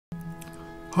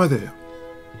Hi there.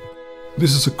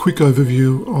 This is a quick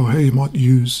overview of how you might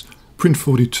use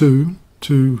Print42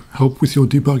 to help with your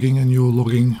debugging and your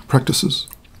logging practices.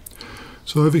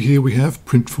 So over here we have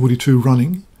Print42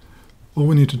 running. All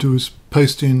we need to do is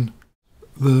paste in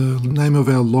the name of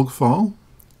our log file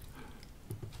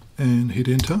and hit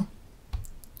enter.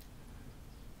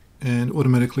 And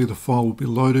automatically the file will be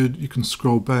loaded. You can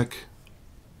scroll back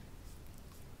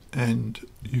and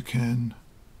you can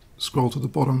scroll to the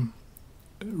bottom,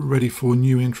 ready for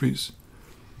new entries.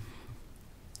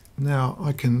 Now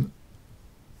I can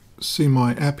see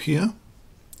my app here,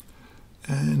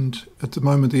 and at the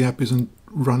moment the app isn't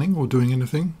running or doing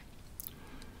anything.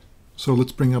 So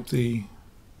let's bring up the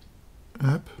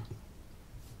app.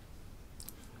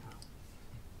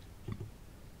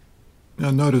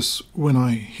 Now notice when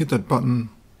I hit that button,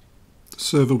 the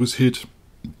server was hit,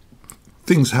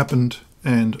 things happened,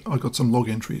 and I got some log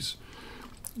entries.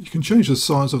 You can change the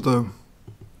size of the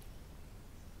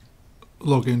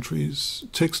log entries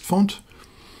text font.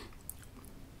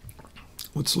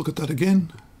 Let's look at that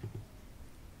again.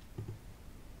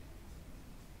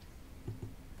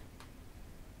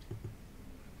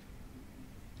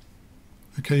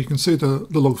 Okay, you can see the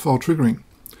log file triggering.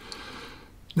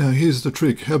 Now here's the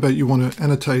trick. How about you want to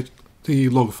annotate the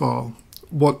log file?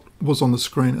 What was on the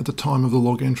screen at the time of the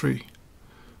log entry?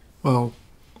 Well,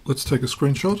 let's take a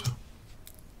screenshot.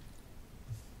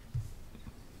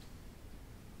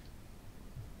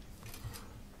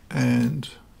 And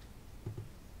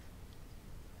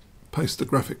paste the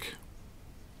graphic.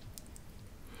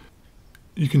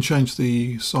 You can change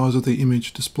the size of the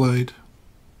image displayed.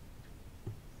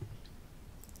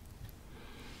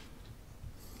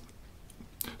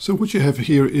 So what you have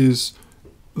here is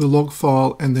the log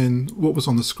file and then what was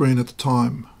on the screen at the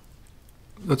time.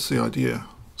 That's the idea.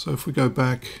 So if we go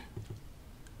back,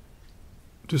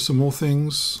 do some more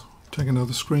things, take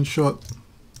another screenshot.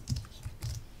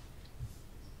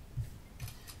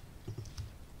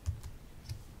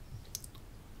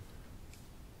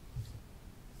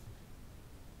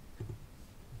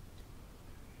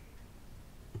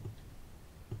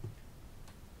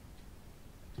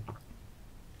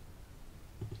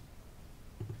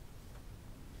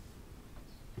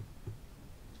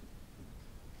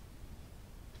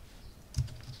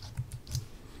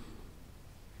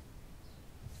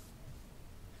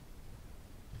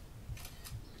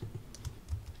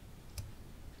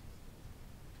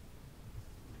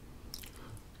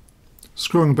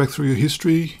 Scrolling back through your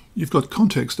history, you've got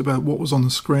context about what was on the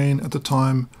screen at the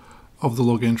time of the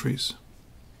log entries.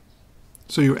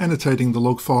 So you're annotating the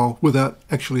log file without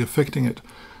actually affecting it.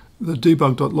 The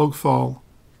debug.log file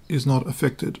is not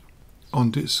affected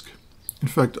on disk. In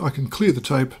fact, I can clear the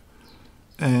tape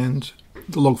and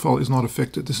the log file is not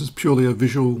affected. This is purely a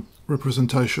visual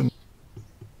representation.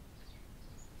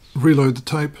 Reload the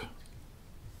tape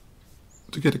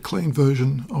to get a clean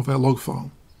version of our log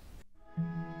file.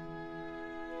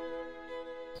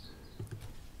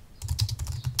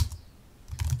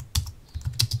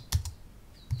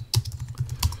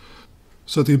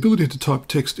 So the ability to type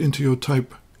text into your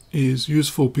tape is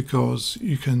useful because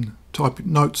you can type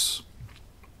notes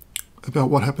about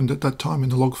what happened at that time in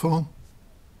the log file.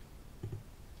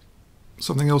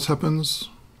 Something else happens.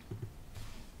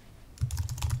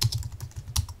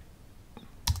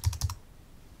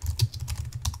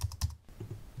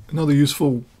 Another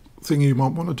useful thing you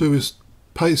might want to do is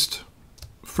paste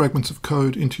fragments of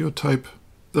code into your tape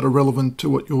that are relevant to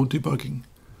what you're debugging.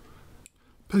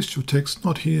 Paste your text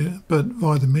not here, but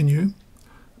via the menu,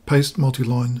 paste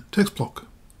multi-line text block,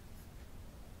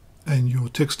 and your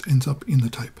text ends up in the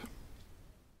tape.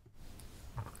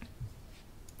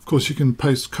 Of course, you can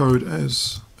paste code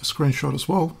as a screenshot as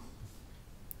well.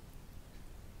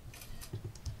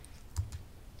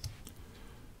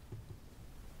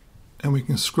 And we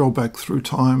can scroll back through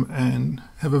time and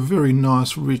have a very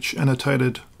nice, rich,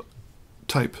 annotated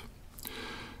tape.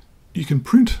 You can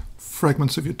print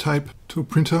fragments of your tape to a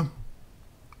printer,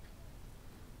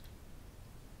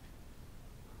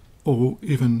 or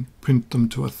even print them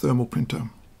to a thermal printer.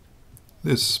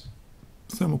 There's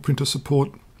thermal printer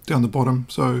support down the bottom,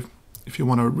 so if you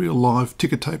want a real live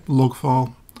ticker tape log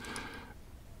file,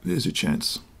 there's your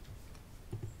chance.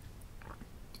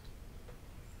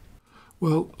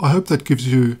 Well, I hope that gives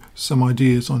you some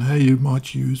ideas on how you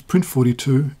might use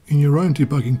Print42 in your own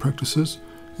debugging practices,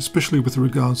 especially with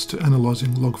regards to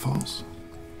analysing log files.